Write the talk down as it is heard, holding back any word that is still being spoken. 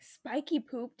spiky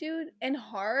poop, dude, and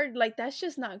hard, like that's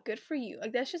just not good for you.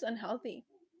 Like that's just unhealthy.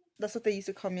 That's what they used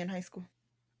to call me in high school.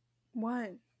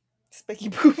 What? Spiky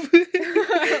poop.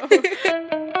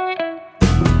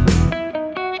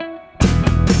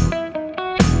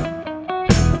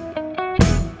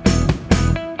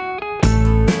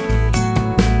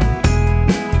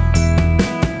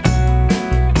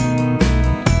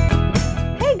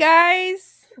 Hey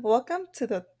guys! Welcome to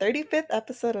the 35th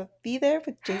episode of Be There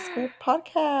with J Squared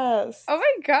podcast. Oh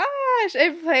my gosh!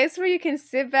 A place where you can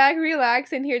sit back,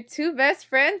 relax, and hear two best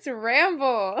friends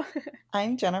ramble.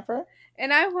 I'm Jennifer,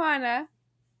 And I'm Juana.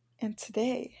 and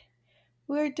today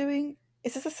we are doing.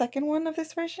 Is this the second one of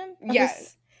this version? Of Yeah,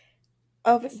 this-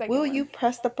 Of the second Will one. You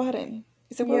Press the Button?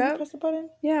 Is it Will You Yep. Press the Button?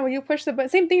 Yeah, will you push the button?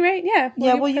 Same thing, right? Yeah.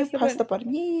 Will you press the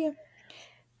button? Yeah.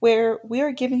 Where we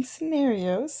are giving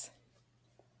scenarios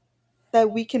that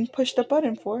we can push the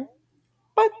button for,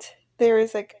 but there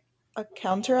is like a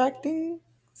counteracting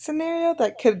scenario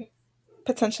that could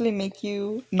potentially make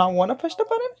you not want to push the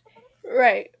button.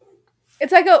 Right.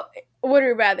 It's like a would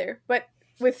you rather, but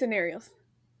with scenarios.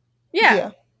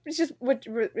 Yeah. It's just would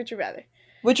you rather.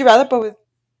 Would you rather, but with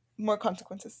more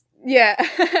consequences? Yeah.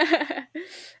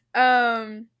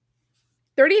 35th,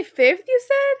 you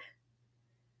said?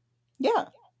 Yeah.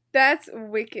 That's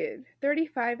wicked.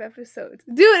 35 episodes.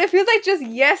 Dude, it feels like just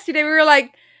yesterday we were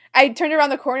like, I turned around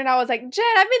the corner and I was like, Jen,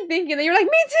 I've been thinking. And you're like,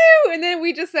 me too. And then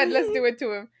we just said, let's do it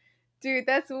to him. Dude,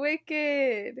 that's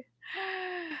wicked.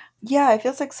 Yeah, it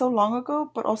feels like so long ago,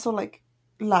 but also like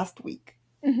last week.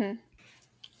 Mm-hmm.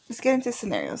 Let's get into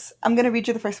scenarios. I'm going to read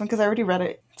you the first one because I already read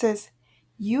it. It says,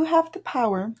 you have the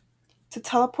power to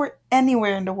teleport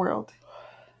anywhere in the world.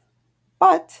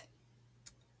 But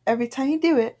every time you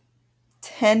do it,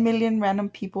 10 million random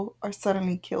people are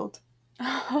suddenly killed.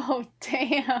 Oh,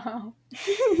 damn.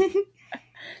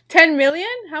 10 million?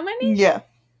 How many? Yeah.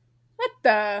 What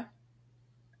the?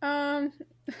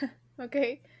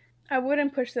 Okay. I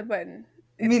wouldn't push the button.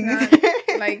 Me It's neither.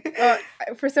 not like,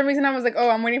 for some reason I was like, oh,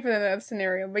 I'm waiting for the other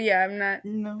scenario. But yeah, I'm not.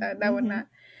 No. That would not.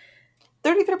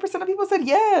 33% of people said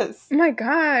yes. Oh my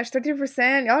gosh,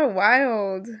 30%. Y'all are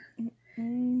wild.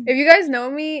 Mm. If you guys know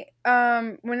me,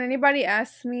 when anybody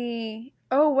asks me,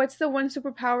 oh, what's the one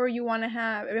superpower you want to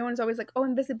have? Everyone's always like, oh,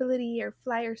 invisibility or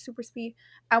fly or super speed.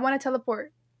 I want to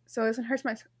teleport. So it doesn't hurt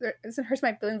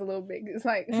my feelings a little bit. It's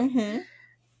like,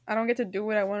 I don't get to do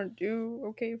what I want to do.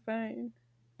 Okay, fine.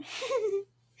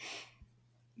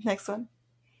 Next one.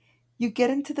 You get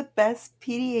into the best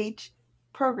PDH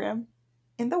program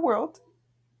in the world.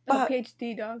 Oh, But,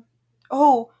 PhD, dog.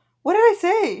 oh, what did I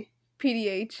say?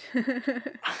 PDH.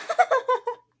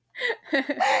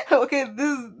 Okay,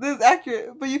 this is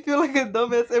accurate, but you feel like a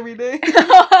dumbass every day.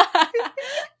 I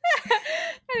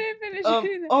didn't finish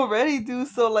reading that. Already do,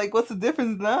 so like what's the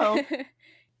difference now?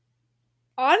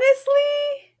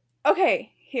 Honestly?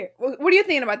 Okay, here. What are you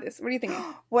thinking about this? What are you thinking?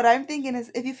 What I'm thinking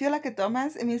is if you feel like a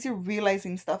dumbass, it means you're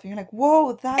realizing stuff and you're like,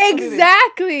 whoa, that's what it is.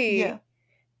 Exactly. Yeah.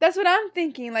 That's what I'm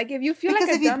thinking. Like if you feel Because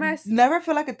like a if dumbass, you never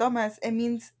feel like a dumbass, it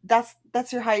means that's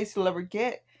your highest you'll ever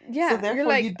get. yeah, So therefore you're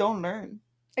like, you don't learn.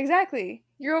 exactly.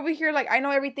 You're over here like I know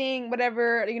everything,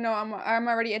 whatever. You know, I'm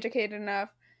already educated enough.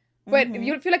 But if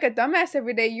you feel like a dumbass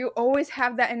every day, you always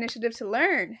have that initiative to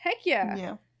learn. Heck yeah.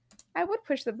 Yeah. I would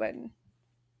push the button.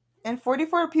 And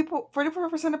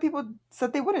 44% of people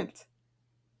said they wouldn't.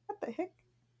 What the heck?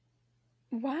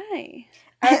 Why?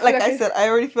 Like I said, I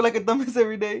already feel like a dumbass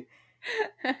every day.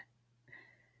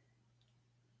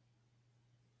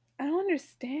 I don't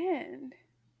understand.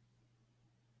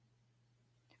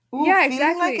 Ooh, Yeah, feeling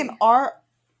exactly. like an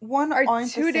R1 Are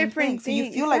aren't two the same different thing. So you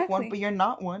things. feel like one, Exactly. but you're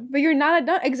not one. But you're not a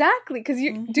dumb. Exactly, because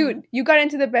you, dude, you got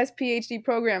into the best PhD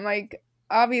program. Like,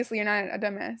 obviously, you're not a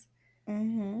dumbass.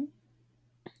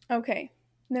 Okay.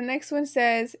 The next one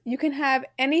says you can have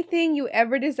anything you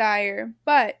ever desire,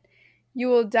 but you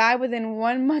will die within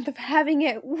 1 month of having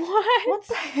it. What? What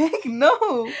the heck? No. No,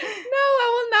 I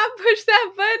will not push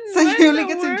that button. So What you in only the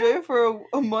get to world? enjoy it for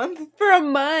a month? For a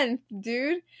month,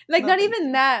 dude. Like, No, not thank even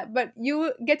you. that, but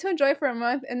you get to enjoy it for a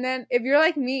month, and then if you're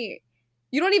like me,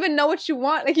 you don't even know what you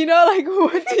want. Like, you know, like,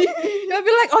 what do you'll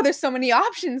be like, oh, there's so many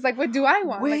options. Like, what do I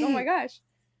want? Like, oh my Wait. gosh.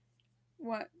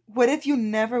 What? What if you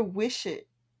never wish it?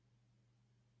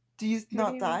 Do you What not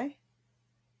do you die? mean?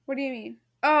 What do you mean?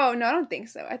 Oh, no, I don't think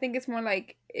so. I think it's more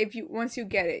like once you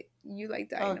get it, you like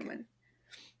die in a month.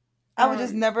 I would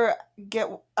just never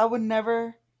I would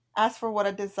never ask for what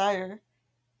I desire.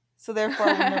 So therefore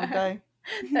I would never die.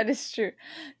 That is true.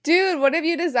 Dude, what if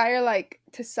you desire like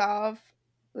to solve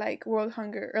like world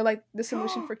hunger or like the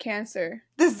solution for cancer?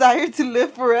 Desire to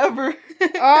live forever.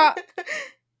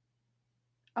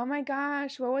 Oh my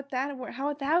gosh, what would that work? How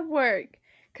would that work?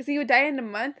 Because he would die in a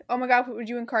month? Oh my god, would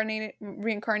you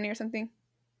reincarnate or something?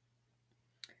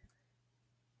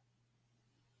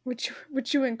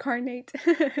 Would you incarnate?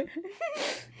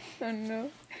 Oh no.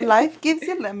 Life gives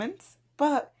you lemons,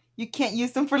 but you can't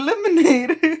use them for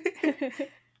lemonade.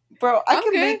 Bro, I I'm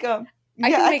can good. make I yeah,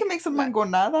 can I can make make some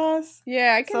mangonadas.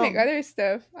 yeah, I can make Some other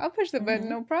stuff. I'll push the button, mhm.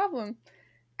 no problem.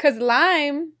 Cause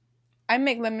lime, I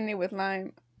make lemonade with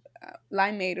lime,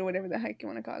 limeade or whatever the heck you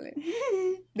want to call it.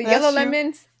 The yellow That's true.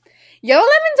 lemons, yellow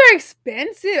lemons are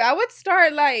expensive. I would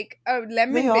start like a They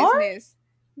lemon are? business.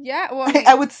 Yeah, well, I I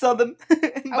mean, would sell them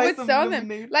and I buy would some sell them.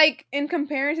 lemonade. Like in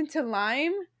comparison to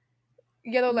lime,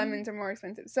 yellow Mm. lemons are more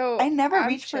expensive. So I never I'm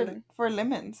reach chilling. for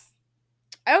lemons.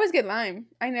 I always get lime.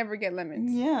 I never get lemons.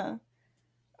 Yeah.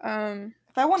 Um.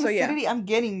 If I want So yeah, acidity, I'm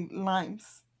getting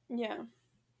limes. yeah.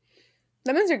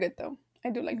 Lemons are good though. I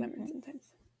do like lemons Mhm. sometimes.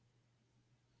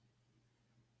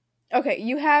 Okay,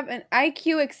 you have an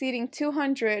IQ exceeding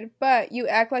 200, but you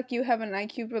act like you have an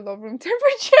IQ below room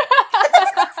temperature.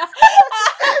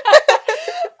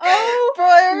 Oh Bro,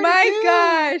 I already my do.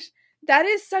 gosh. That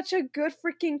is such a good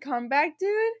freaking comeback,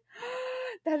 dude.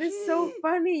 That is so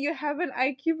funny. You have an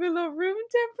IQ below room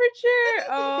temperature.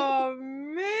 Oh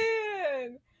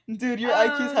man. Dude, your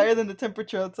IQ's Um higher than the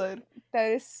temperature outside.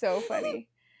 that is so funny.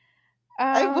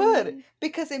 I would, Um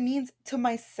because it means to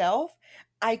myself,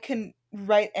 I can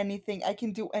write anything, I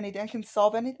can do anything, I can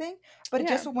solve anything. But yeah.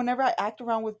 just whenever I act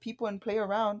around with people and play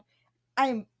around,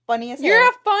 I'm funny as You're hell.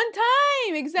 a fun time.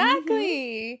 Mm-hmm.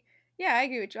 Exactly. Yeah, I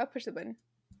agree with you. I'll push the button.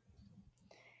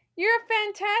 You're a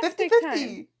 50 fantastic time.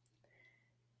 50.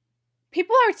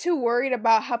 People are too worried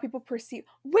about how people perceive.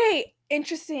 Wait,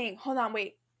 interesting. Hold on,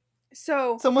 wait.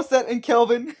 So, Someone said in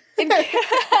Kelvin. in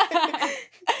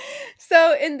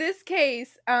so in this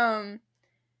case,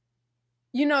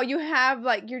 you have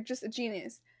like you're just a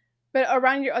genius, but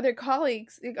around your other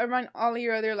colleagues, like, around all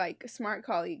your other like smart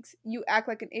colleagues, you act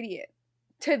like an idiot.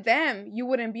 To them, you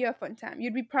wouldn't be a fun time.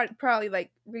 You'd be probably like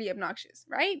really obnoxious,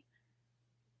 right?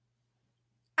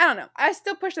 I don't know. I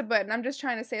still push the button. I'm just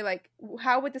trying to say, like,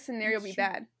 how would the scenario That's be true.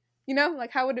 bad?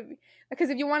 Like, how would it be? Because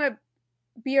if you want to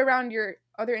be around your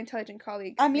other intelligent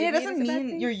colleagues, I mean, it maybe it doesn't is a bad mean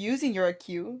thing. you're using your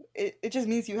IQ. It just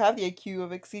means you have the IQ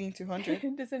of exceeding 200.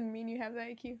 It doesn't mean you have the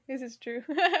IQ. This is true.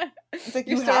 It's like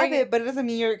you're you have storing it. it, but it doesn't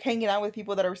mean you're hanging out with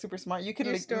people that are super smart. You could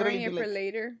You're like storing literally be it for like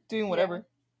later. doing Yeah. whatever.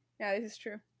 Yeah. This is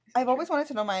true. This is I've true. always wanted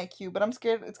to know my IQ, but I'm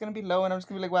scared it's gonna be low, and I'm just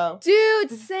gonna be like, wow, Dude,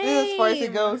 this is as far as it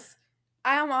same. goes.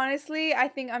 I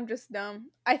think I'm just dumb.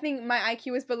 I think my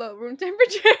IQ is below room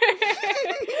temperature.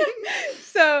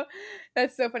 So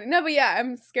that's so funny. No, but yeah,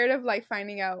 I'm scared of like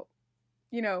finding out,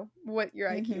 what your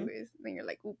IQ Hmm. is. Then you're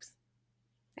like, oops.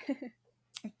 Okay.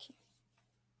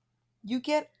 You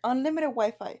get unlimited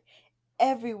Wi-Fi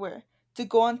everywhere to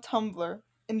go on Tumblr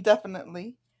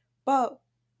indefinitely, but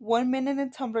 1 minute in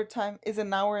Tumblr time is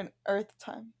an hour in Earth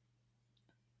time.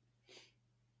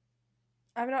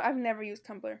 I've never used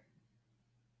Tumblr.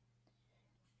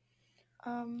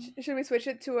 Um, Should we switch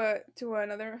it to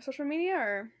another social media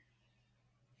or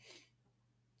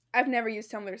I've never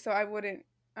used Tumblr, so I wouldn't.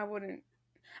 I I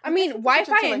guess mean, we could switch it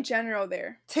Wi-Fi to in like general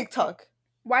there. TikTok.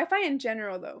 Wi-Fi in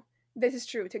general though. This is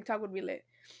true. TikTok would be lit.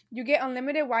 You get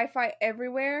unlimited Wi-Fi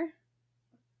everywhere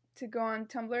to go on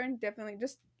Tumblr and definitely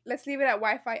just let's leave it at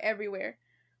Wi-Fi everywhere.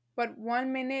 But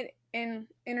 1 minute in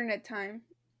internet time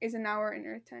is an hour in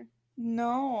Earth time.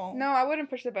 No. No, I wouldn't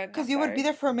push the button. I'm Because you would be sorry.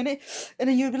 there for a minute, and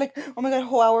then you'd be like, oh my god,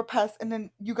 whole hour passed, and then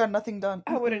you got nothing done.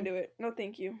 I wouldn't do it. No,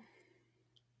 thank you.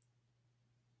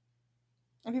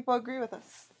 And people agree with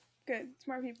us. Good,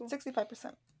 smart people.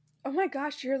 65%. Oh my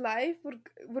gosh, your life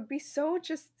would be so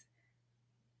just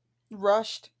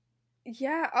Rushed.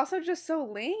 yeah. Also, just so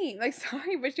lame. Like,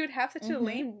 sorry, but you would have such a Hmm.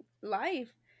 lame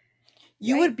life.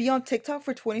 You would be Yikes. on TikTok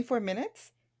for 24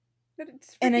 minutes, But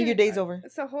it's and then your freaking. day's over.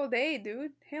 It's a whole day,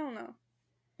 dude. Hell no.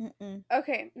 Mm-mm.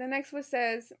 Okay, the next one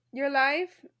says your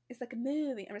life is like a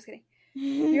movie. I'm just kidding.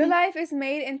 Your life is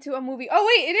made into a movie. Oh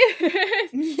wait,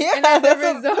 it is. Yeah, And as a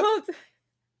that's result,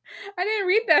 I didn't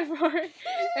read that part.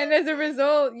 And as a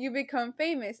result, you become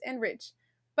famous and rich.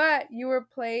 But you were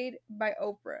played by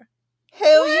Oprah.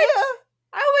 hell What? yeah.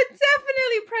 I would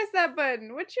definitely press that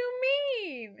button. What you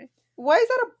mean? Why is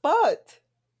that a but?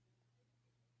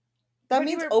 That But you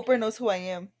means were. Oprah knows who I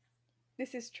am.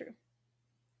 This is true.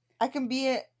 I can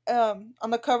be on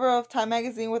the cover of Time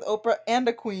magazine with Oprah and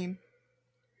a queen.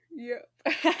 Yep.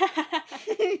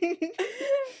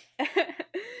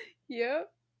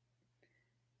 Yep.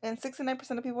 And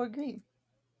 69% of people agree.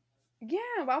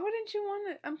 Yeah, why wouldn't you want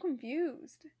to? I'm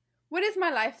confused. What is my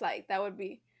life like? That would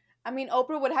be. I mean,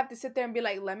 Oprah would have to sit there and be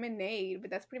like lemonade, but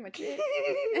that's pretty much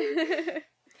it.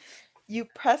 You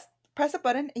press a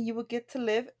button and you will get to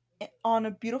live on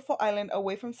a beautiful island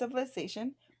away from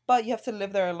civilization, but you have to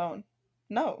live there alone.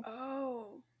 No,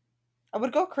 Oh, I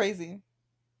would go crazy.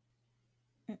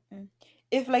 Mm-mm.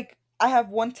 If like I have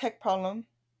one tech problem,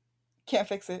 can't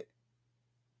fix it.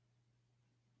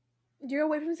 you're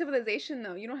away from civilization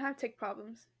though. You don't have tech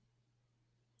problems.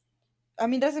 I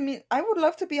mean, doesn't mean I would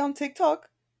love to be on TikTok.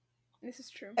 This is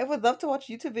true. I would love to watch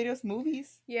YouTube videos,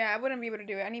 movies. Yeah, I wouldn't be able to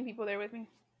do it. I need people there with me.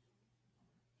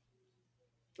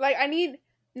 Like I need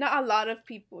not a lot of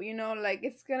people, like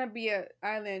it's gonna be a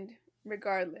island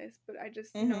regardless, but I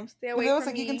just, Mm-hmm. stay If away it was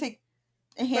from like you can me. take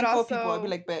a But handful of people, I'd be also,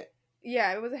 like, bet.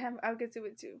 yeah, it was a I would get to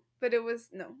it too. But it was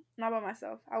no, not by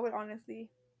myself. I would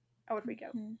freak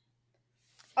out. Mhm.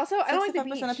 Also, I don't like the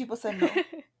 65% of beach. people said no.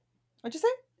 What'd you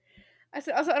say? I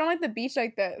said also I don't like the beach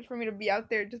like that for me to be out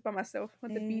there just by myself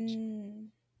with the beach. Mm.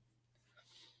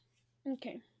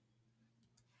 Okay.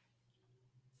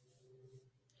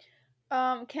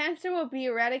 Cancer will be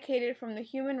eradicated from the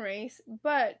human race,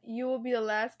 but you will be the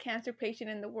last cancer patient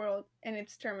in the world, and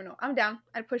it's terminal. I'm down.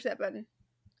 I'd push that button.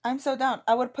 I'm so down.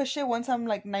 I would push it once I'm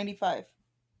like 95.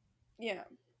 Yeah.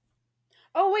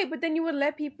 Oh wait, but then you would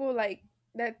let people like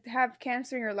that have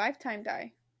cancer in your lifetime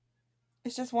die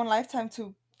It's just one lifetime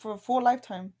for a full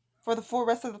lifetime for the full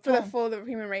rest of the for the time. full of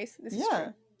human race. This is Yeah,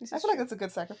 true. This I is feel like true. that's a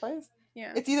good sacrifice.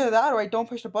 Yeah. It's either that or I don't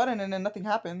push the button and then nothing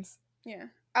happens. Yeah.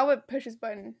 I would push this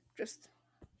button. Just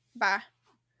bye.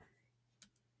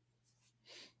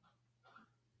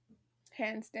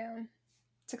 Hands down.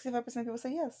 65% of people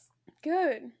say yes.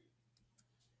 Good.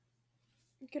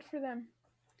 Good for them.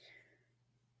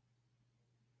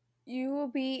 You will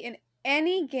be in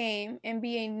any game and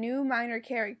be a new minor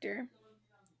character,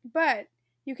 but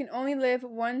you can only live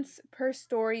once per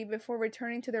story before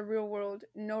returning to the real world.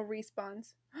 No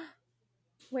respawns.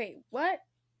 Wait, what?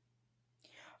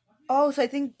 Oh, so I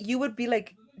think you would be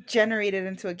like generated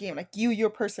into a game, like your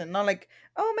person, not like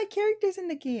oh my character's in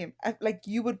the game. Like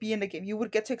you would be in the game, you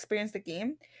would get to experience the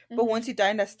game, but once Mm-hmm. you die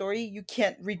in that story, you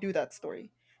can't redo that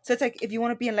story. So it's like if you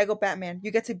want to be in Lego Batman,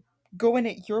 you get to go in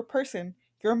it, your person,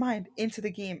 your mind into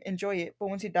the game, enjoy it. But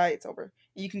once you die, it's over.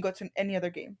 You can go to any other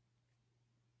game.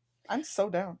 I'm so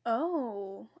down.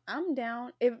 Oh, I'm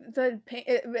down. If the pain,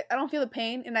 if I don't feel the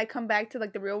pain, and I come back to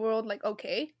like the real world, like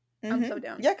okay, I'm so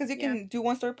down. Yeah, because you Yeah. can do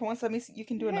one story per once. That means you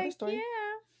can do another Heck story.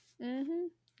 yeah. Mhm.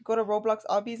 Go to Roblox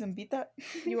obbies and beat that.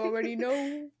 You already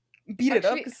know. Beat it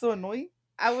up. Actually, It's so annoying.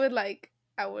 I would like.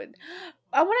 I would.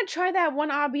 I want to try that one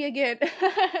obby again.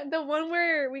 The one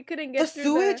where we couldn't The get through the.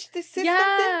 sewage, the system thing.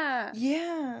 Yeah.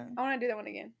 Yeah. I want to do that one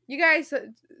again. You guys,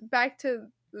 back to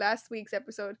last week's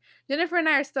episode. Jennifer and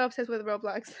I are still obsessed with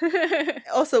Roblox.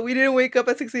 Also, we didn't wake up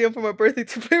at 6 a.m. for my birthday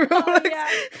to play Roblox. Oh yeah,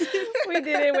 we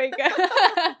didn't wake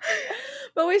up,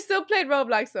 but we still played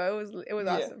Roblox though. It was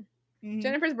Yeah. awesome. Mhm.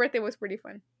 Jennifer's birthday was pretty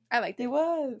fun. I liked It it.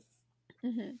 was.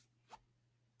 Mm-hmm.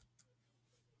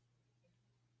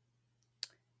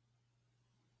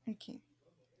 Okay.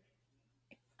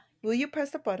 Will you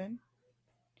press the button?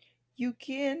 You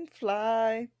can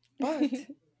fly,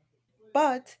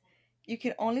 but you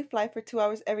can only fly for 2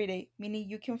 hours every day, meaning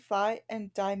you can fly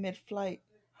and die mid-flight.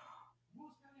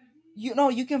 You know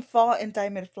you can fall and die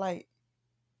mid-flight.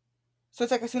 So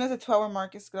it's like as soon as the 2 hour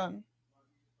mark is done,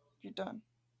 you're done.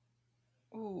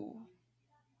 Ooh.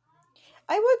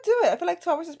 I would do it. I feel like 2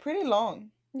 hours is pretty long.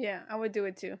 Yeah, I would do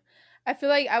it too. I feel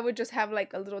like I would just have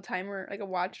like a little timer, like a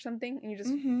watch or something, and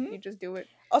Mm-hmm. you just do it.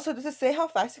 Also, does it say how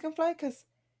fast you can fly?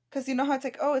 Cause you know how it's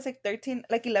like, oh, it's like 13,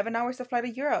 like 11 hours to fly to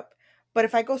Europe. But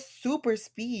if I go super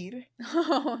speed,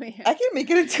 Oh yeah. I can make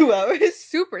it in 2 hours.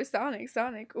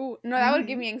 Sonic. Ooh, no, that would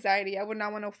give me anxiety. I would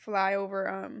not want to fly over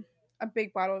a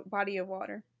big body of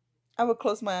water I would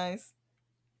close my eyes.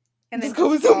 and then Just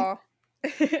go just zoom. fall.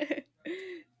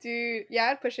 Dude, yeah,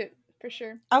 I'd push it for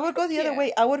sure. I would go the other Yeah.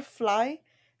 way. I would fly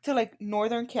to like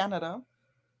northern Canada,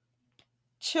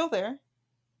 chill there,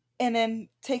 and then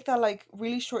take that like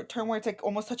really short turn where it's like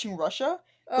almost touching Russia.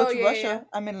 Go Oh to yeah, Russia,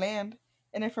 I'm in land,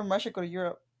 and then from Russia go to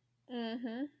Europe. yeah.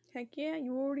 Mhm. Heck yeah,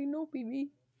 you already know, BB.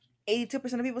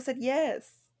 82% of people said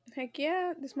yes. Heck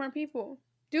yeah, the smart people,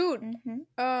 dude.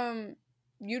 Mm-hmm.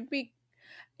 You'd be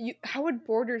you. How would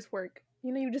borders work?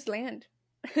 You just land.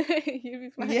 You'd be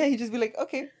fine. Yeah, you just be like,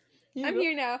 okay, I'm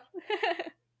here now.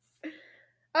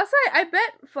 Also, I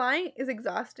bet flying is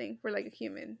exhausting for like a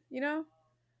human.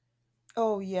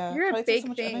 Oh yeah, You're a probably takes so big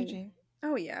much thing. energy.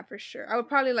 Oh yeah, for sure. I would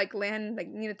probably like land, like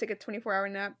need to take a 24-hour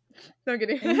nap. No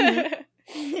kidding.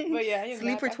 Mm-hmm. But yeah, you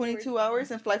Sleep nap for afterwards. 22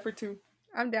 hours and fly for 2.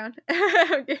 I'm down.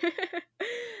 Okay.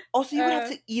 Also, you would have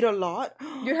uh, to eat a lot.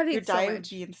 you'd have to Your eat so diet would much.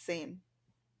 be insane.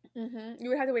 You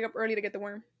would have to wake up early to get the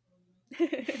worm.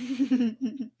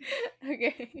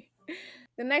 Okay.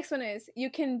 The next one is you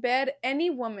can bed any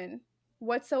woman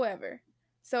whatsoever.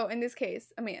 So in this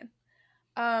case, a man.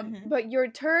 Mhm. But your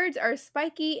turds are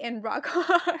spiky and rock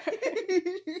hard.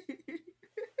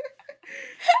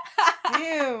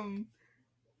 Damn.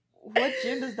 What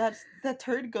gym does that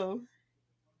turd go?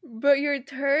 But your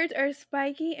turds are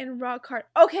spiky and rock hard.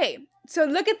 Okay, so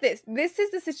look at this. This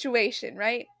is the situation,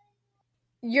 right?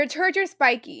 Your turds are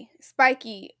spiky.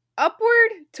 Spiky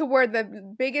upward to where the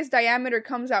biggest diameter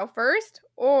comes out first,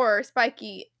 or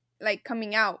spiky like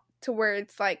coming out to where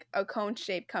it's like a cone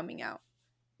shape coming out.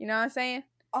 You know what I'm saying?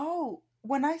 Oh,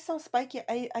 when I saw spiky,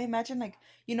 I imagine like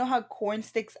you know how corn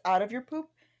sticks out of your poop.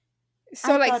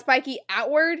 So I like thought, spiky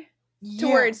outward to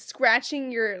where yeah. it's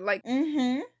scratching your like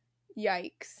Mm-hmm.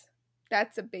 yikes.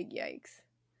 That's a big yikes.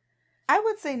 I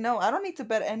would say no. I don't need to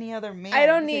bet any other I man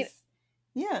don't need because,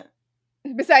 yeah.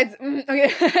 besides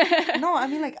okay. No, I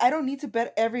mean like I don't need to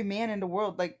bet every man in the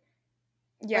world. Like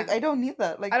Yeah. I don't need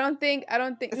that. Like, I don't think is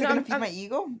it no gonna I'm, feed I'm my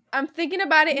ego? I'm thinking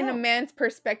about it in a No. man's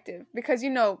perspective because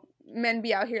men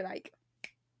be out here like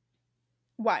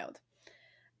wild.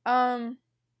 Um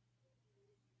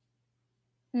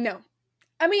no.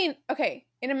 I mean, okay,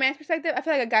 in a man's perspective, I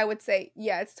feel like a guy would say,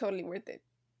 "Yeah, it's totally worth it."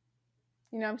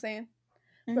 You know what I'm saying?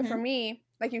 But for Mm-hmm. me,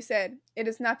 like you said, it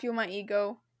does not fuel my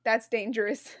ego. That's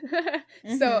dangerous. So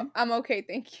Mm-hmm. I'm okay,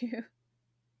 thank you.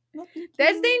 No, thank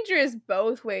That's you. dangerous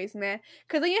both ways, man.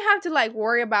 Cause then you have to like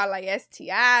worry about like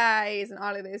STIs and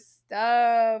all of this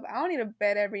stuff. I don't need to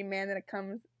bet every man that it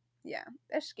comes. Yeah,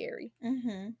 that's scary.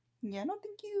 Mm-hmm. Yeah, no,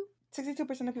 thank you.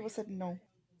 62% of people said no.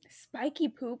 Spiky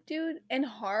poop, dude, and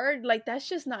hard. Like that's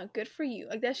just not good for you.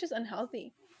 Like that's just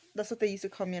unhealthy. That's what they used to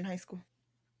call me in high school.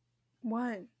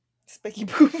 One. Spiky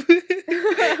poop.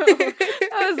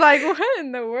 I was like, what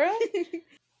in the world?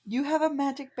 You have a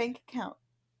magic bank account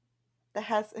that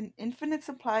has an infinite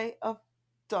supply of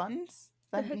duns. Does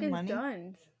The that heck mean is money?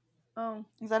 done? Oh,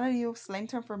 Is that a new slang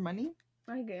term for money?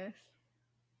 I guess.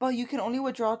 But you can only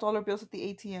withdraw dollar bills at the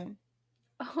ATM.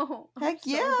 Oh, I'm Heck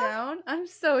yeah! so down. I'm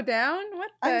so down.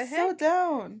 What I'm the so heck?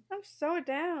 down. I'm so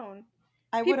down.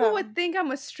 I would People would think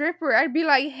I'm a stripper. I'd be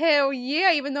like, hell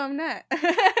yeah, even though I'm not.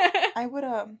 I would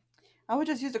I would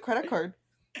just use a credit card.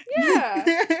 Yeah.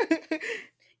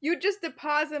 You just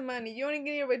deposit money. You don't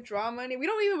even withdraw money. We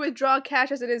don't even withdraw cash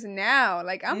as it is now.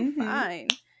 Like, I'm Mhm. fine.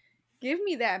 Give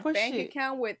me that Push bank it.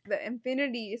 account with the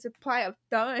infinity supply of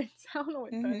duns. I don't know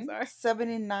what duns Mhm. are.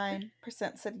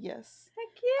 79% said yes. Heck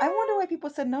I wonder yeah. why people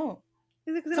said no.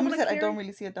 Is it because they don't Somebody want said to I don't carry?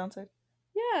 really see a downside.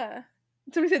 Yeah.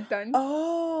 Somebody said duns.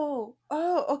 Oh,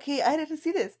 okay. I didn't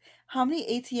see this. How many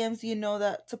ATMs do you know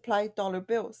that supply dollar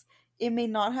bills? It may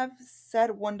not have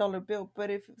said $1 bill, but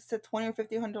if it said 20 or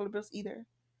 50 $100 bills either.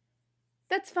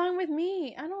 That's fine with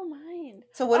me. I don't mind.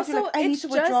 So what if you're like, Also, I need it's to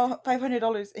just withdraw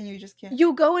 $500 and you just can't?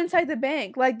 you go inside the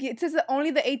bank. Like it says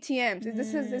only the ATMs. It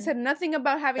Mm, said nothing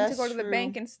about having to that's go to the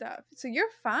bank true. and stuff. So you're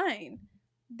fine.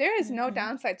 There is no Hmm.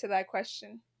 downside to that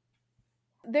question.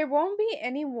 There won't be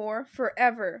any war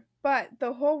forever, but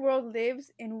the whole world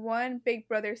lives in one big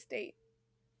brother state.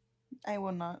 I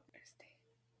will not.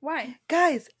 Why?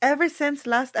 Guys, ever since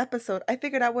last episode, I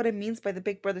figured out what it means by the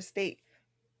Big Brother state.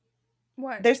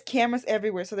 What? There's cameras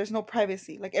everywhere, so there's no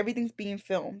privacy. Like everything's being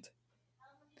filmed.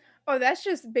 Oh, that's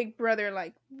just Big Brother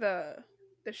like the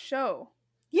show.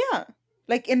 Yeah.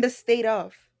 Like in the state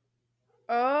of.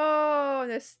 Oh,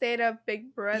 the state of Big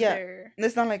Yeah. Brother.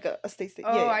 It's not like a state. Yeah,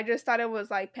 Oh, yeah. I just thought it was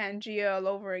like Pangea all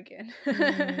over again.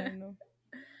 No.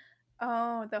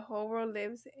 Oh, the whole world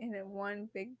lives in a one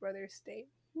Big Brother state.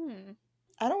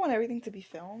 I don't want everything to be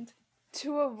filmed.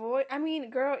 To avoid, I mean,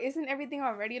 girl, isn't everything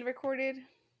already recorded?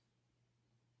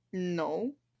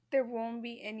 No. There won't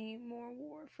be any more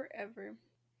war forever.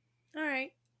 All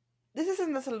right. This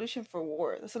isn't the solution for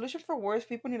war. The solution for war is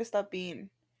people need to stop being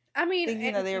I mean,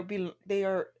 thinking that they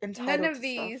are none entitled of to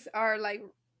these stuff. are like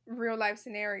real life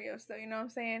scenarios, though. You know what I'm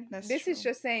saying? That's This is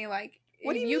true. just saying like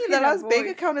What do if you you mean? The can last bank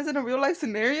avoid account isn't a real life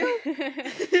scenario?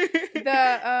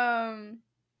 the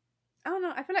I don't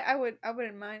know. I feel like I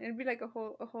wouldn't mind. It'd be like a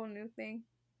whole new thing.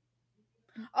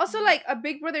 Also, like a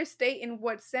Big Brother state in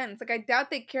what sense? Like I doubt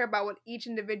they care about what each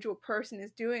individual person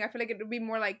is doing. I feel like it would be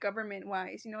more like government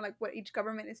wise, like what each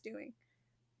government is doing.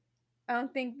 I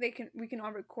don't think we can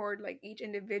all record like each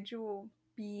individual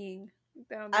being.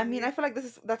 That would be I mean, I weird. feel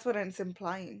like that's what it's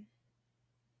implying.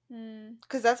 Hmm.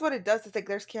 Because that's what it does. It's like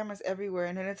there's cameras everywhere,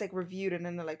 and then it's like reviewed, and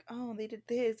then they're like, "Oh, they did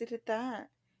this, they did that."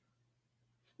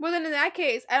 Well, then in that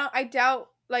case, I doubt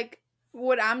like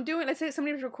what I'm doing, let's say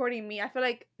somebody's recording me, I feel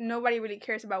like nobody really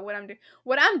cares about what I'm doing.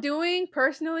 What I'm doing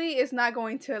personally is not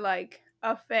going to like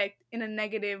affect in a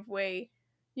negative way.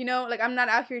 You know, like I'm not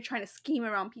out here trying to scheme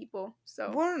around people.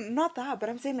 So Well, not that, but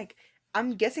I'm saying like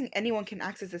I'm guessing anyone can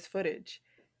access this footage.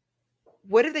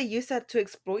 What if they use that to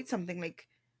exploit something like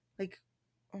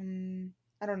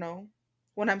I don't know,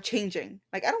 when I'm changing.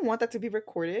 Like I don't want that to be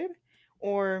recorded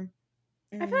or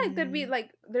I feel like mm, there'd be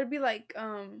like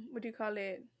what do you call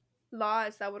it?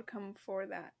 Laws that would come for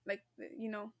that. Like you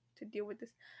know, to deal with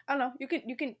this. I don't know.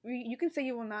 You can say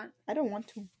you will not. I don't want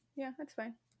to. Yeah, that's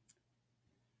fine.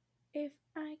 If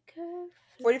I could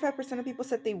 45% of people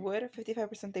said they fly. would,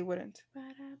 55% they wouldn't.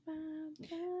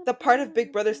 The part of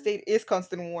Big Brother Ba-da-ba-ba-ba, state is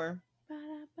constant war.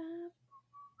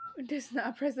 ba-da-ba. Does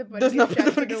not press the button, Does get not put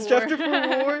drafted the to gets war. drafted for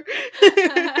war.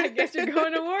 I guess you're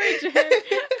going to war, Jen.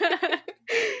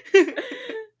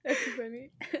 That's funny.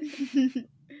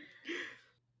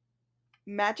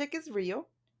 Magic is real,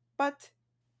 but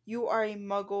you are a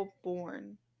muggle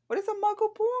born. What is a muggle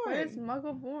What is born?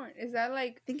 Muggle born? Is that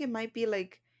like? I think it might be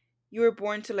like you were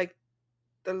born to like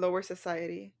the lower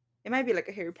society. It might be like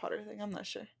a Harry Potter thing. I'm not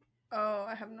sure. Oh,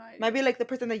 I have no Might idea. be like the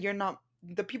person that you're not,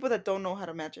 the people that don't know how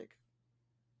to magic.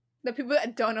 The people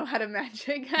that don't know how to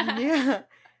magic. Yeah,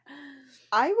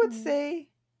 I would Hmm. say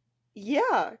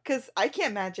yeah, because I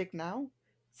can't magic now.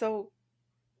 So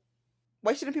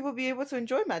why shouldn't people be able to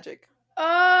enjoy magic?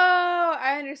 Oh,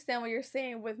 I understand what you're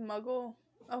saying with Muggle.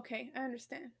 Okay, I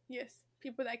understand. Yes,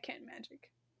 people that can't magic.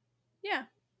 Yeah,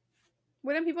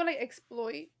 wouldn't people like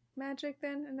exploit magic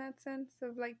then in that sense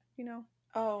of like you know?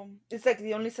 It's like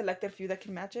the only selected few that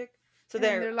can magic. So And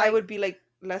then there, they're I like, would be like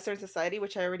lesser in society,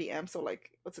 which I already am. So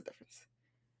like, what's the difference?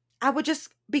 I would just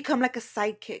become like a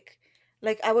sidekick.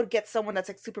 Like I would get someone that's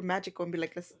like super magical and be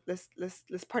like,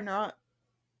 let's partner up,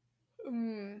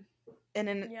 mm, and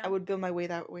then I yeah. would build my way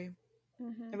that way.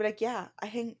 Hmm. I'd be like, yeah,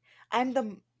 I'm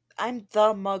the, I'm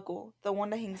the muggle, the one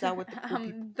that hangs out with the cool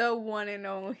people. I'm the one and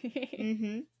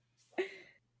only. Mm-hmm.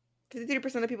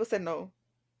 53% of people said no.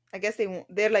 I guess they won't.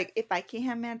 They're like, if I can't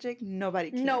have magic,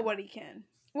 nobody can. Nobody can.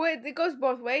 Well, it goes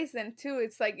both ways then too.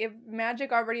 It's like if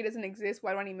magic already doesn't exist,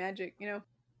 why do I need magic? You know.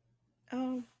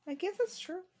 Oh, I guess that's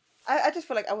true. I just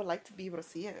feel like I would like to be able to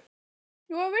see it.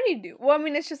 You already do. Well, I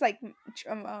mean, it's just like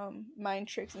mind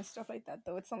tricks and stuff like that,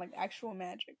 though. It's not like actual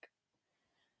magic.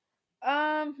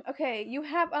 Okay, you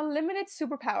have unlimited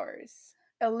superpowers.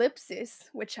 Ellipsis,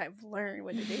 which I've learned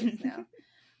what it is now.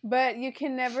 But you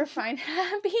can never find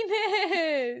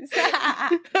happiness.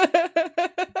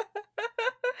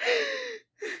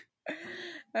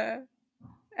 uh,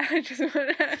 I just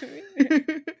want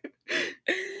to.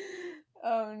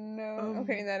 Oh no, I'm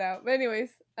cutting um, that out. But anyways,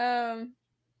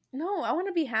 no, I want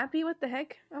to be happy. What the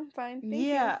heck? I'm fine. Thank you.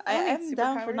 yeah, I don't need I'm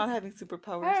down for superpowers. not having I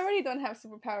superpowers. already don't have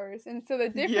superpowers, and so the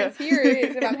Yeah, difference here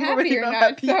is if I'm I'm already happy or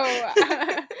not not. So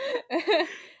happy.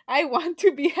 I want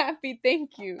to be happy.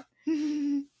 Thank you.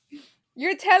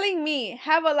 You're telling me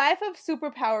have a life of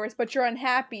superpowers, but you're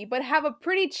unhappy, but have a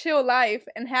pretty chill life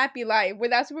and happy life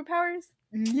without superpowers?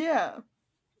 Yeah,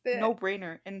 The no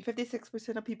brainer. And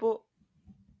 56% of people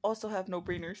also have no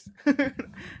brainers.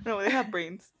 No, they have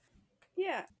brains.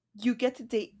 yeah. You get to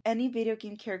date any video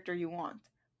game character you want,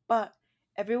 but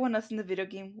everyone else in the video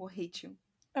game will hate you.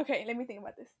 Okay, let me think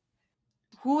about this.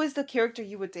 Who is the character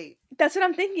you would date? That's what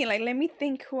I'm thinking. Like, let me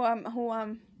think who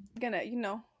I'm gonna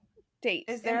date.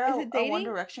 Is And there is it a One dating?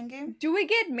 Direction game? Do we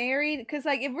get married? Because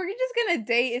like if we're just gonna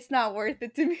date, it's not worth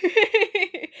it to me.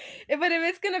 But if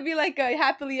it's gonna be like a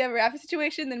happily ever after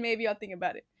situation, then maybe I'll think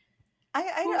about it. Who?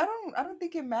 I don't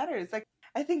think it matters. Like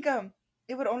I think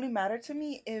it would only matter to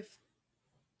me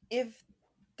if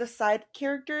the side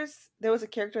characters, there was a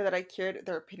character that I cared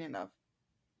their opinion of.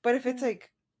 But if it's Mm,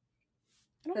 like,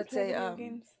 I don't let's play say video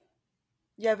games.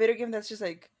 yeah, a video game that's just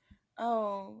like,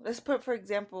 oh, let's put for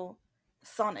example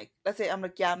Sonic. Let's say I'm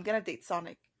like, yeah, I'm gonna date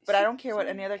Sonic, but I don't care what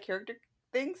any Sonic. other character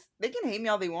thinks. They can hate me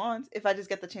all they want if I just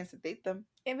get the chance to date them.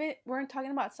 If it weren't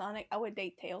talking about Sonic, I would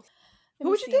date Tails. Let Who me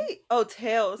would you see. date? Oh,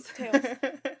 Tails. Tails.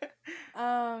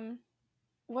 Um,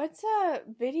 what's a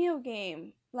video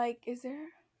game? Like, is there?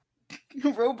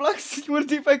 Roblox. You want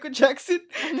to date Michael Jackson?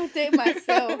 I'm gonna date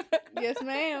myself. Yes,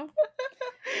 ma'am.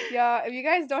 Yeah, if you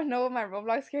guys don't know what my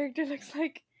Roblox character looks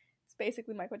like, it's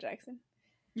basically Michael Jackson.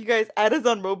 You guys add us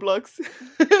on Roblox.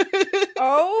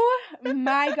 Oh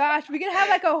my gosh, we could have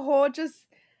like a whole just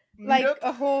like Meetup.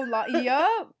 a whole lot.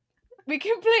 Yup, we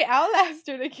can play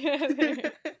Outlaster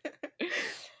together.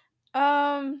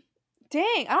 um,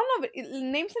 dang, I don't know, but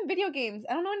name some video games.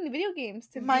 I don't know any video games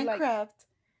to be like. Minecraft.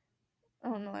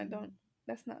 Oh no, I don't.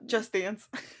 That's not me. Just Dance.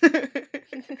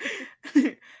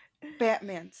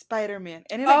 Batman, Spider-Man,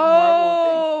 any like Marvel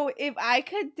things. Oh, if I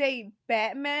could date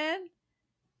Batman,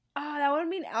 that would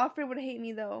mean Alfred would hate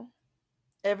me though.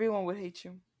 Everyone would hate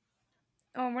you.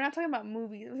 Oh, we're not talking about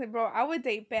movies. I was like, bro, I would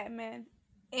date Batman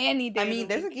any I day of the mean,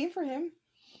 there's a week. game for him.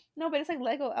 No, but it's like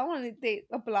Lego. I want to date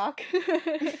a block.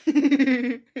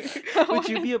 I Would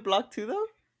you wanna- be a block too, though?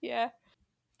 yeah,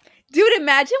 dude,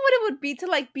 imagine what it would be to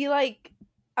like be like,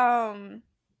 um,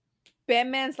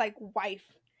 Batman's like wife.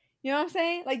 You know what I'm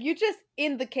saying? Like you're just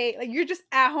in the cave, like you're just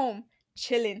at home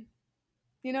chilling.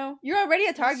 You know, you're already a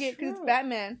That's target because it's true.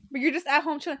 Batman, but you're just at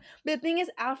home chilling. But the thing is,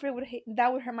 Alfred would hate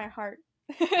that would hurt my heart.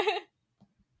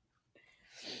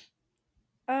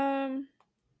 um,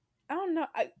 I don't know.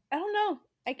 I don't know.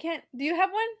 I can't. Do you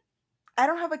have one? I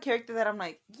don't have a character that I'm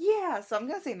like, yeah, so I'm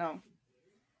gonna say no.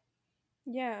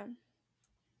 Yeah,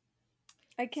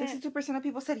 I can't. 62% of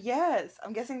people said yes.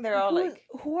 I'm guessing they're all Who like,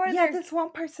 who are yeah, their this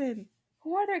one person.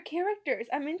 who are their characters?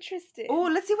 I'm interested. Oh,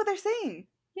 let's see what they're saying.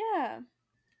 Yeah,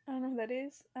 I don't know who that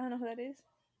is. I don't know who that is.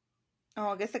 Oh,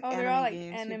 I guess like Oh, they're all anime like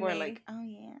games. People are anime. like, oh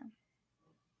yeah.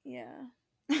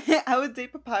 Yeah. I would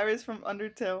date Papyrus from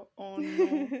Undertale. Oh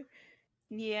no.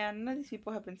 Yeah, none of these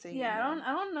people have been saying Yeah, anyone.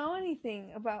 I don't know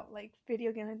anything about like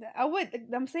video game like that.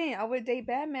 I'm saying I would date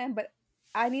Batman, but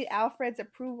I need Alfred's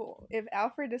approval. If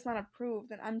Alfred does not approve,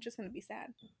 then I'm just gonna be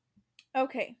sad.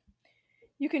 Okay.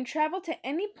 You can travel to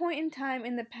any point in time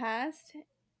in the past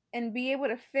and be able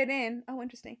to fit in. Oh,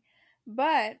 interesting.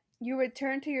 But you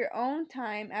return to your own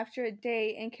time after a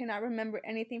day and cannot remember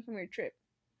anything from your trip.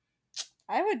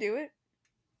 I would do it.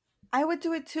 I would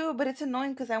do it too, but it's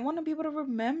annoying because I want to be able to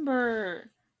remember.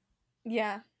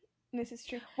 Yeah, this is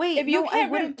true. Wait, If you no, I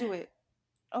can't wouldn't do it.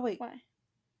 Oh wait. why?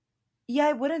 Yeah,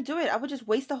 I wouldn't do it. I would just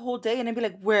waste a whole day and then be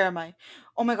like, where am I?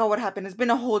 Oh my god, what happened? It's been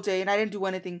a whole day and I didn't do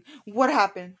anything. What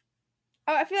happened?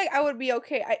 I feel like I would be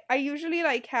okay. I usually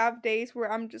like have days where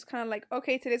I'm just kind of like,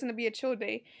 okay, today's gonna be a chill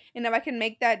day, and if I can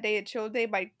make that day a chill day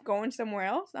by going somewhere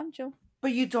else, I'm chill.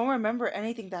 But you don't remember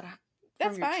anything from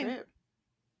That's your fine. trip.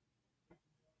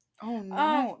 Oh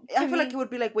no. I To feel like it me, would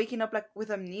be like waking up like with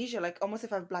amnesia, like almost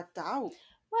if I've blacked out.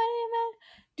 what man?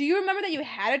 Do you remember that you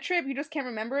had a trip? You just can't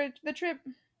remember the trip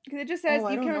because it just says Oh,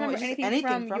 I you don't can't know. remember It's just anything anything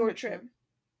from from your the trip, trip.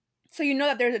 so you know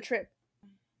that there's a trip.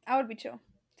 I would be chill,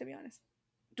 to be honest.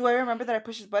 Do I remember that I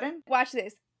pushed this button? Watch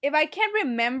this. If I can't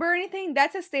remember anything,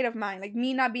 that's a state of mind, like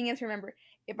me not being able to remember.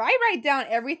 If I write down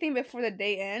everything before the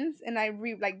day ends and I take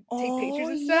pictures Oh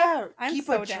and stuff, yeah. I'm Keep a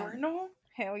so down. journal?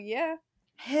 Hell yeah.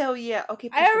 Hell yeah. Okay,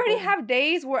 I push the already button. have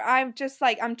days where I'm just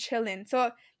like I'm chilling.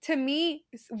 So to me,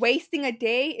 wasting a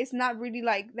day is not really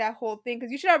like that whole thing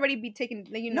because you should already be taking,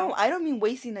 like, No, I don't mean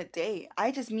wasting a day.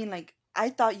 I just mean like I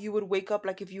thought you would wake up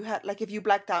like if you had like if you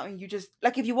blacked out and you just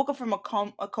like if you woke up from a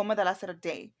coma that lasted a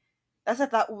day. That's what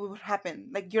I thought would happen.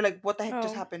 Like you're like, what the heck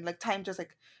just Oh, happened? Like time just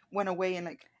like went away and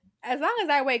like as long as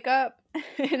I wake up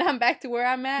and I'm back to where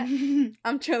I'm at, 62%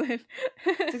 I'm chilling.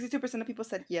 of people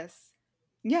said yes.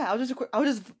 Yeah, I'll just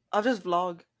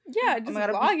vlog. Yeah, Oh just my god,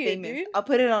 I'll be vlog it, famous. dude. I'll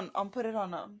put it on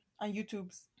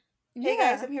YouTube's. Hey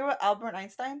guys, Yeah. I'm here with Albert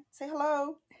Einstein. Say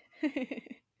hello.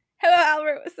 Hello,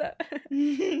 Albert. What's up?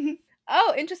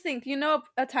 Oh, interesting. Do you know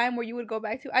a time where you would go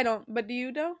back to? I don't, but do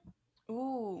you know?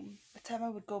 Ooh, the time I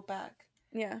would go back.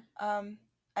 Yeah. Um,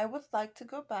 I would like to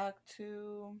go back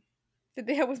to. The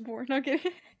day I was born. No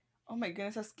kidding. Oh my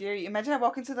goodness, how scary! Imagine I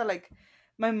walk into the like,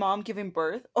 my mom giving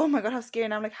birth. Oh my god, how scary!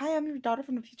 And I'm like, hi, I'm your daughter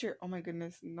from the future. Oh my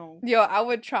goodness, no. Yo, I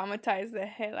would traumatize the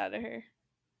hell out of her.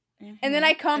 And then Mm-hmm. I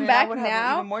And come then I back would have an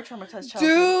even now. more traumatized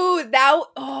childhood. Dude,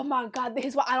 oh my god, this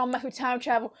is why I don't mess with time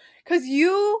travel. Cause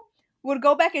you would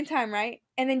go back in time, right?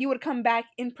 And then you would come back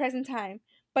in present time.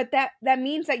 But that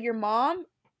means that your mom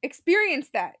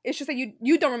experienced that. It's just that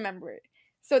you don't remember it.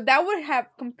 So that would have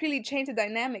completely changed the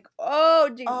dynamic. Oh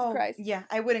Jesus Oh Christ. yeah,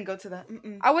 I wouldn't go to that.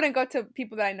 Mm-mm. I wouldn't go to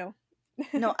people that I know.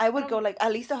 No, I I would go don't like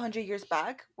at least 100 years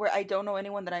back where I don't know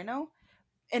anyone that I know,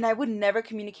 and I would never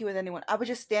communicate with anyone. I would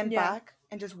just stand yeah. back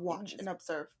and just watch and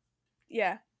observe.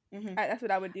 Yeah. Hmm That's what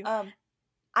I would do.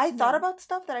 I thought No. about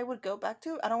stuff that I would go back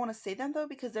to. I don't want to say them though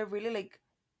because they're really like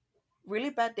really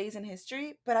bad days in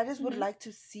history. But I just would Mhm. like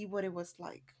to see what it was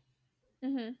like.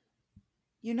 Mhm.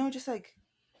 You know, just like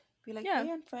be like, Yeah.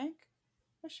 hey, I'm Frank.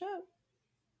 What's up?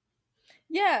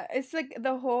 Yeah, it's like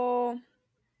the whole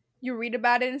you read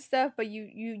about it and stuff, but you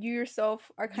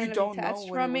yourself are You kind of don't know detached what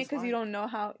it from it was because you like. don't know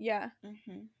how. Yeah,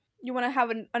 Hmm you want to have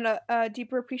a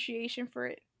deeper appreciation for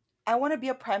it. I want to be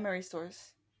a primary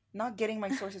source, not getting my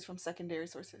sources from secondary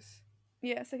sources.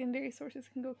 Yeah, secondary sources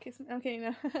can go kiss me. Okay,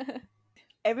 no.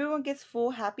 Everyone gets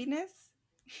full happiness,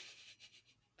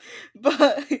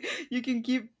 but you can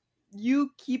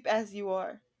keep as you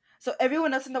are. So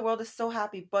everyone else in the world is so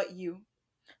happy but you.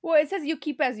 Well, it says you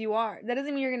keep as you are. That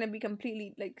doesn't mean you're gonna be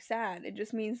completely like sad. It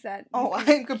just means that you Oh, can I'm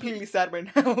keep. completely sad right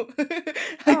now.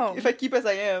 If Oh, I keep as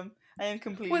I am well,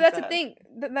 completely that's the sad. thing.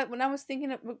 That when I was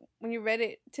thinking of when you read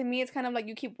it, to me, it's kind of like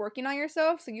you keep working on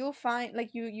yourself, so you'll find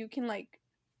like you can like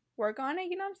work on it.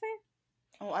 You know what I'm saying?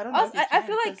 Oh, I don't know Also, if you I can,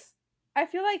 feel like I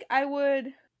feel like I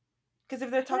would. because if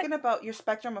they're I feel like talking about your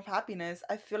spectrum of happiness,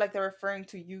 I feel like they're referring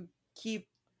to you keep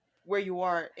where you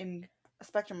are in a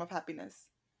spectrum of happiness.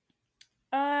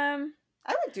 um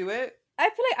I would do it. I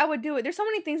feel like I would do it. There's so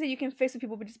many things that you can fix with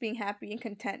people, but just being happy and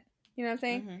content. You know what I'm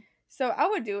saying? Hmm. So I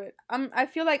would do it. I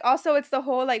feel like also it's the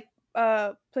whole like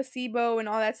placebo and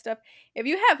all that stuff. If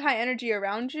you have high energy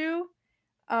around you,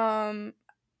 um,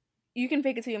 you can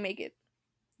fake it till you make it.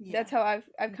 Yeah, That's how I've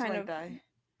until kind I of die.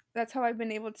 that's how I've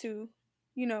been able to,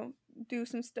 you know, do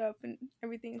some stuff and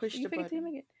everything. Push You the fake it till you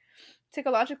button. make it.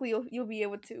 Psychologically, you'll be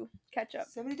able to catch up.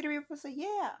 73 people say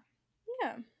yeah.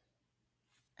 Yeah.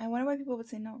 I wonder why people would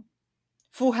say no.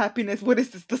 Full happiness. What is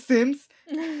this? The Sims?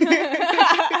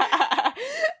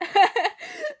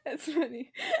 That's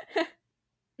funny.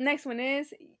 Next one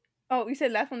is. Oh, you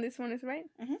said last one. This one is right.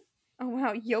 Hmm. Oh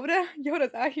wow, Yoda.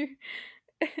 Yoda's out here.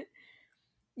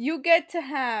 You get to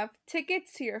have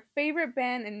tickets to your favorite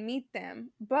band and meet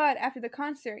them, but after the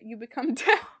concert, you become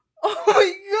deaf. Oh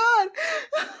my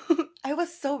god! I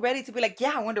was so ready to be like,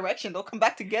 yeah, One Direction, they'll come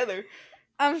back together.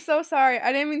 I'm so sorry.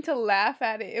 I didn't mean to laugh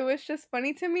at it. It was just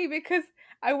funny to me because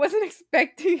I wasn't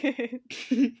expecting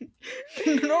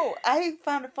it. No, I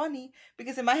found it funny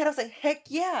because in my head I was like, heck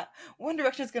yeah, One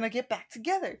Direction is gonna get back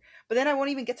together. But then I won't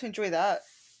even get to enjoy that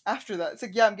after that. It's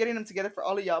like, yeah, I'm getting them together for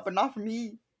all of y'all, but not for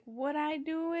me. Would I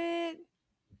do it?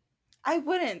 I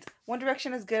wouldn't. One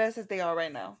Direction as good as they are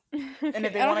right now. And if Okay,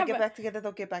 they want to get back together,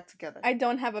 they'll get back together. I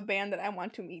don't have a band that I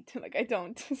want to meet. Like I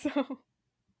don't. So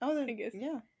Oh, I then, guess.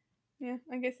 yeah. Yeah,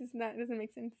 I guess it's not. It doesn't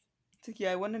make sense. It's like,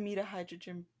 yeah, I want to meet a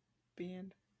hydrogen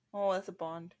band. Oh, that's a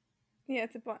bond. Yeah,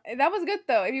 it's a that was good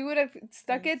though. If you would have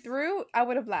stuck it Thanks. through, I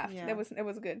would have laughed. Yeah. It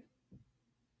was good.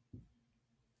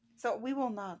 So we will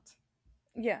not.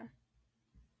 Yeah.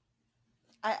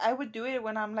 I would do it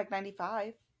when I'm like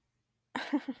 95.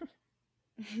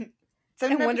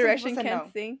 And One 79% people Direction said can't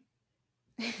no. sing.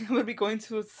 I would be going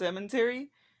to a cemetery.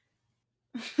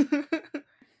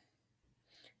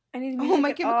 I need Oh, music My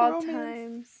at Chemical all Romance.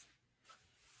 times.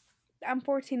 I'm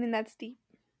 14 and that's deep.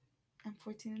 I'm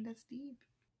 14 and that's deep.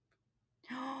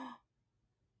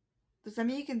 Does that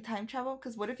mean you can time travel?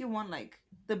 Because what if you want like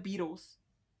the Beatles?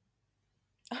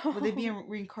 Would they be Oh,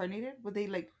 reincarnated? Would they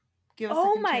like give a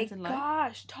oh second chance my in life?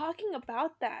 gosh! Talking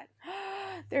about that,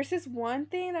 there's this one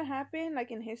thing that happened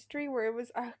like in history where it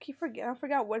was I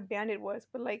forgot what band it was,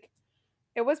 but like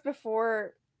it was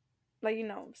before like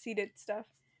seated stuff.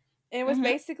 And it was Mm-hmm.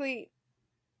 basically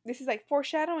this is like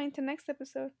foreshadowing to next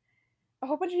episode. A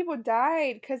whole bunch of people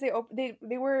died because they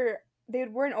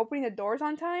weren't opening the doors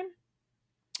on time,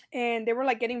 and they were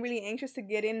like getting really anxious to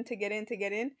get in, to get in, to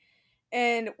get in.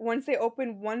 And once they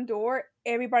opened one door,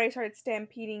 everybody started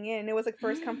stampeding in. It was like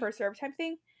first come first serve type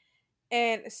thing,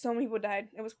 and so many people died.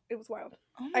 It was wild.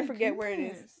 Oh I my forget where it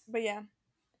is, goodness. but yeah.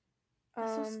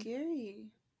 That's so Um, scary.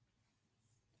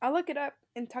 I'll look it up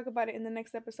and talk about it in the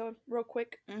next episode, real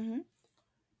quick. Mm-hmm.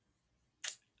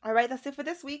 All right, that's it for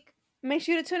this week. Make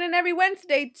sure to tune in every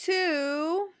Wednesday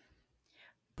to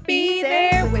Be Be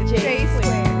there There with with J J Square.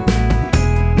 Square.